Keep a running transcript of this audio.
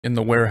in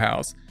the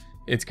warehouse,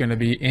 it's going to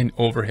be in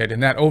overhead.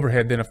 And that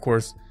overhead then, of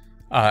course,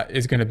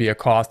 is going to be a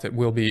cost that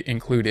will be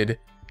included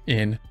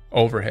in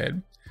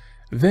overhead.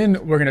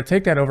 Then we're going to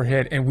take that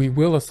overhead and we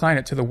will assign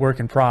it to the work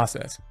in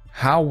process.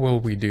 How will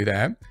we do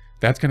that?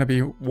 That's going to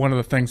be one of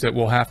the things that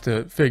we'll have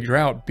to figure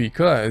out,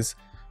 because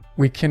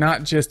we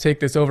cannot just take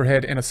this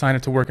overhead and assign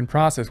it to work in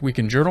process. We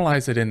can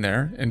journalize it in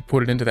there and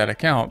put it into that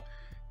account,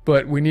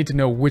 but we need to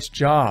know which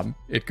job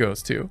it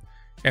goes to.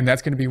 And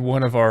that's going to be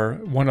one of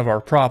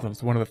our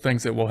problems, one of the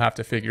things that we'll have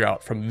to figure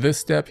out. From this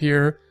step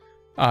here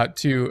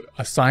to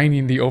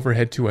assigning the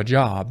overhead to a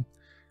job,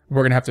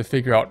 we're going to have to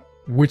figure out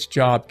which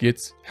job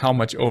gets how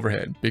much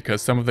overhead,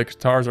 because some of the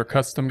guitars are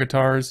custom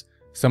guitars,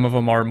 some of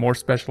them are more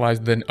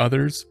specialized than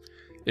others.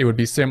 It would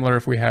be similar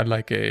if we had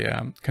like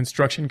a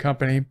construction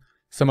company.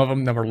 Some of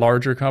them are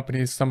larger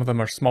companies, some of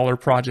them are smaller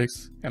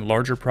projects and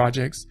larger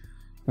projects.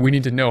 We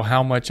need to know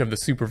how much of the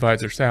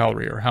supervisor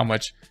salary, or how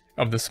much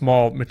of the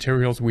small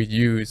materials we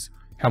use,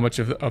 how much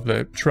of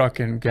the truck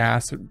and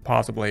gas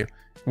possibly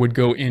would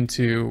go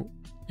into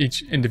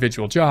each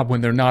individual job, when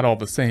they're not all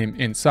the same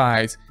in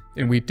size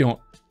and we don't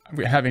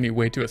have any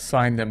way to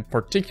assign them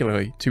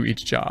particularly to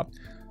each job.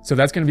 So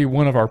that's going to be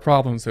one of our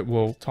problems that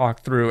we'll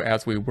talk through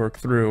as we work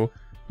through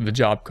the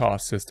job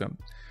cost system.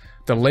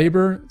 The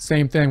labor,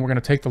 same thing. We're going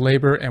to take the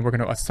labor and we're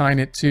going to assign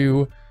it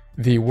to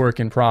the work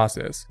in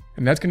process.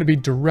 And that's going to be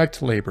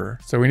direct labor.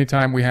 So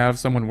anytime we have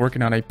someone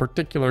working on a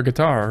particular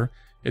guitar,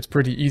 it's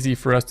pretty easy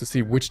for us to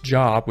see which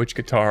job, which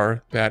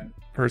guitar that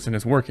person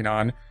is working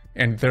on,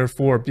 and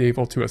therefore be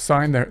able to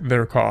assign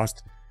their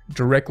cost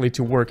directly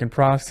to work in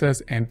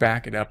process and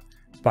back it up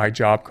by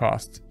job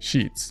cost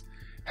sheets.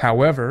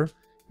 However,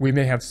 we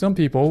may have some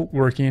people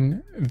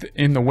working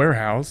in the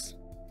warehouse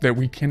that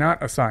we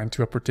cannot assign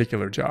to a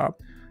particular job.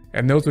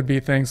 And those would be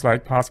things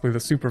like possibly the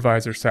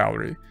supervisor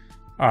salary,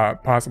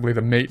 possibly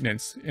the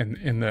maintenance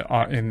in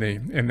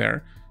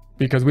there,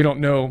 because we don't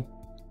know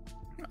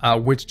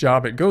which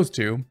job it goes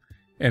to,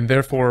 and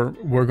therefore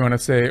we're going to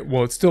say,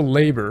 well, it's still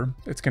labor.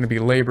 It's going to be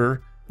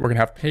labor. We're going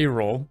to have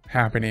payroll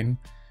happening,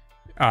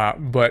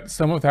 but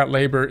some of that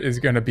labor is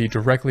going to be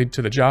directly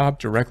to the job,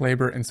 direct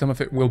labor, and some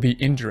of it will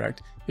be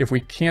indirect. If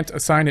we can't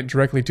assign it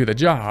directly to the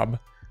job,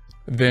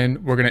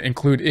 then we're going to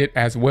include it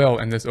as well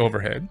in this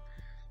overhead.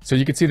 So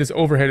you can see this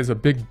overhead is a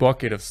big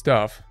bucket of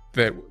stuff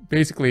that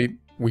basically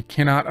we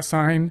cannot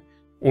assign,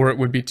 or it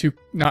would be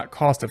not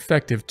cost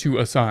effective to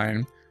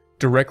assign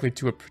directly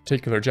to a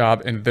particular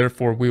job, and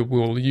therefore we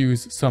will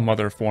use some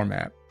other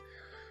format.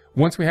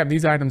 Once we have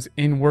these items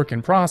in work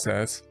in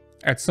process,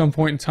 at some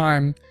point in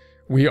time,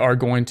 we are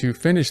going to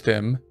finish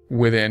them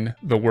within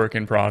the work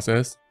in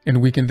process,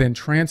 and we can then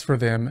transfer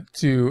them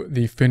to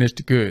the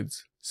finished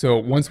goods. So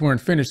once we're in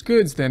finished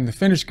goods, then the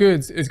finished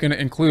goods is going to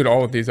include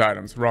all of these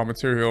items, raw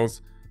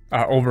materials,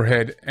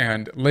 overhead,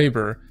 and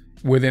labor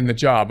within the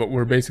job. But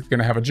we're basically going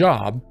to have a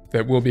job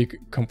that will be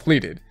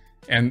completed,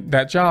 and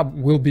that job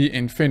will be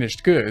in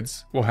finished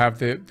goods. We'll have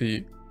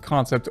the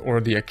concept or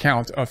the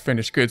account of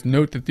finished goods.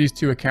 Note that these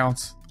two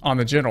accounts on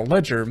the general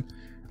ledger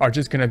are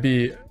just going to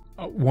be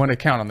one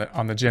account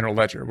on the general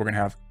ledger. We're going to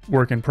have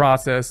work in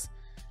process,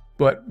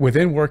 but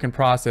within work in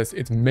process,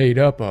 it's made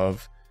up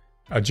of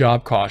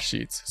job cost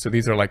sheets. So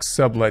these are like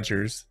sub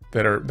ledgers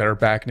that are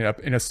backing it up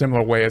in a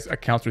similar way as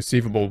accounts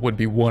receivable would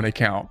be one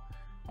account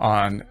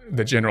on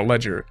the general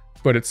ledger,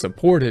 but it's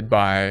supported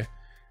by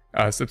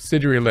a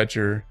subsidiary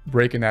ledger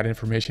breaking that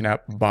information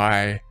up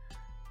by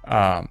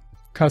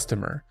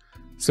customer.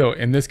 So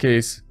in this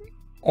case,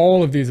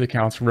 all of these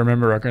accounts,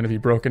 remember, are going to be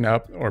broken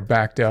up or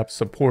backed up,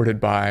 supported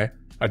by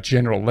a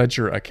general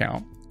ledger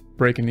account,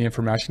 breaking the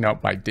information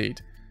out by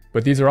date.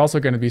 But these are also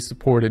going to be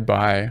supported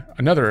by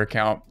another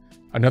account,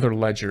 another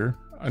ledger,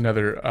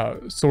 another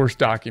source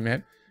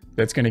document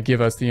that's going to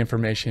give us the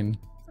information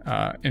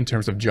in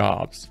terms of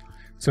jobs.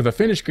 So the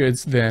finished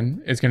goods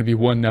then is going to be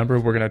one number.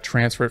 We're going to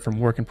transfer it from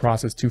work in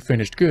process to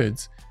finished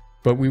goods,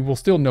 but we will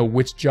still know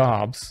which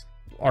jobs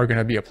are going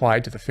to be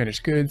applied to the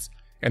finished goods.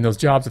 And those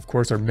jobs, of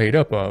course, are made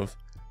up of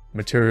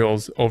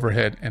materials,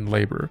 overhead, and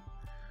labor.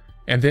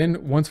 And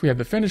then once we have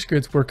the finished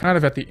goods, we're kind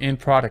of at the end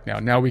product now.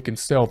 Now we can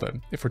sell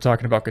them. If we're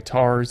talking about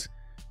guitars,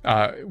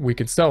 we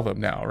can sell them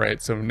now,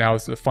 right? So now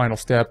is the final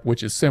step,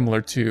 which is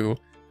similar to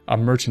a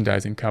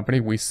merchandising company.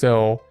 We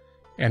sell,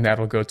 and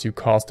that'll go to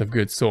cost of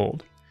goods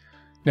sold.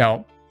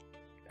 Now,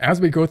 as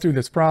we go through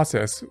this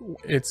process,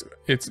 it's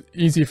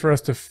easy for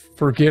us to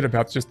forget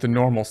about just the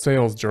normal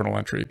sales journal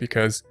entry,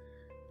 because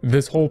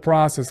this whole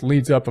process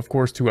leads up, of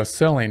course, to us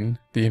selling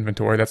the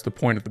inventory. That's the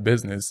point of the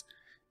business.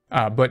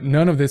 But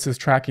none of this is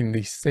tracking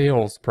the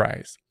sales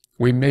price.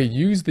 We may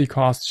use the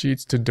cost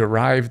sheets to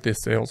derive the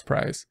sales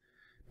price,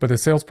 but the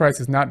sales price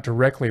is not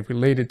directly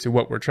related to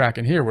what we're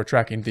tracking here. We're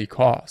tracking the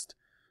cost.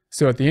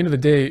 So at the end of the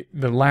day,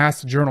 the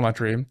last journal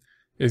entry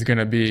is going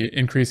to be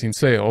increasing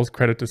sales,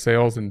 credit to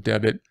sales, and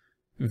debit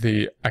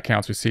the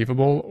accounts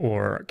receivable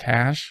or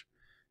cash.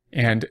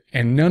 And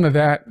none of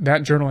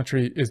that journal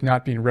entry is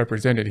not being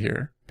represented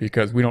here,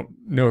 because we don't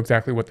know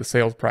exactly what the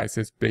sales price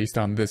is based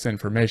on this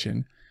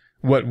information.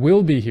 What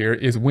will be here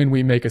is when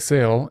we make a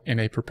sale in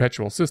a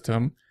perpetual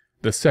system,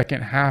 The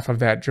second half of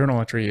that journal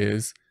entry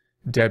is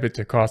debit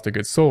to cost of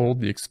goods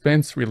sold, the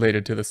expense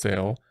related to the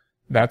sale.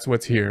 That's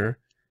what's here.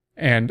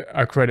 And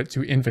a credit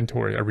to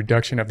inventory, a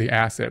reduction of the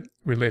asset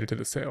related to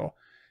the sale.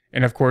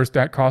 And of course,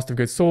 that cost of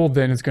goods sold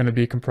then is going to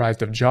be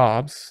comprised of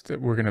jobs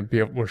that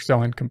we're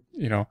selling,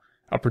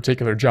 a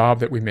particular job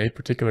that we made,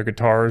 particular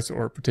guitars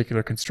or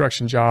particular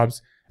construction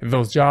jobs. And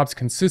those jobs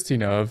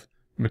consisting of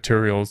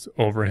materials,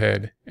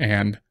 overhead,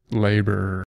 and labor.